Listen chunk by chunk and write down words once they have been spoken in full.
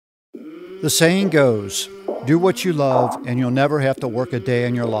The saying goes, do what you love and you'll never have to work a day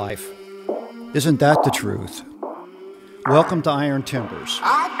in your life. Isn't that the truth? Welcome to Iron Timbers.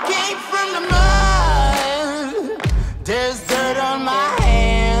 I came from the mud, there's dirt on my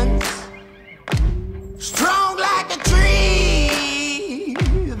hands. Strong like a tree,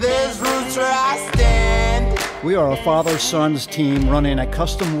 there's roots where I stand. We are a father-sons team running a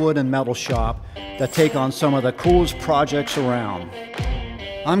custom wood and metal shop that take on some of the coolest projects around.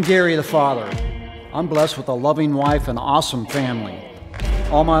 I'm Gary the father. I'm blessed with a loving wife and awesome family.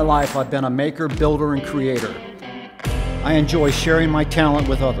 All my life I've been a maker, builder, and creator. I enjoy sharing my talent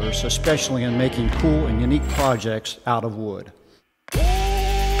with others, especially in making cool and unique projects out of wood.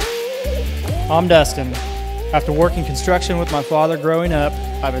 I'm Dustin. After working construction with my father growing up,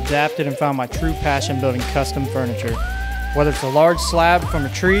 I've adapted and found my true passion building custom furniture. Whether it's a large slab from a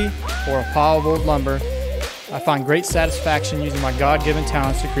tree or a pile of old lumber, I find great satisfaction using my God-given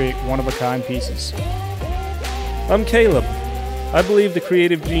talents to create one-of-a-kind pieces. I'm Caleb. I believe the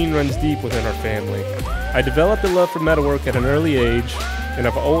creative gene runs deep within our family. I developed a love for metalwork at an early age, and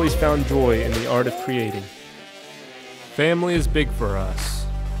I've always found joy in the art of creating. Family is big for us,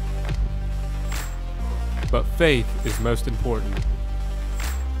 but faith is most important.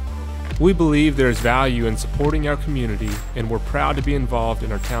 We believe there is value in supporting our community, and we're proud to be involved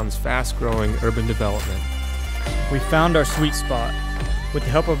in our town's fast-growing urban development. We found our sweet spot. With the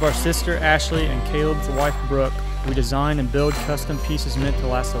help of our sister Ashley and Caleb's wife Brooke, we design and build custom pieces meant to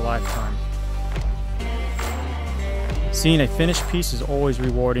last a lifetime. Seeing a finished piece is always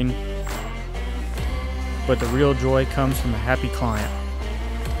rewarding, but the real joy comes from a happy client.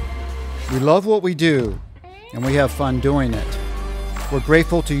 We love what we do, and we have fun doing it. We're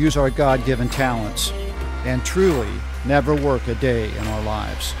grateful to use our God-given talents, and truly never work a day in our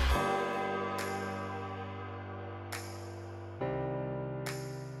lives.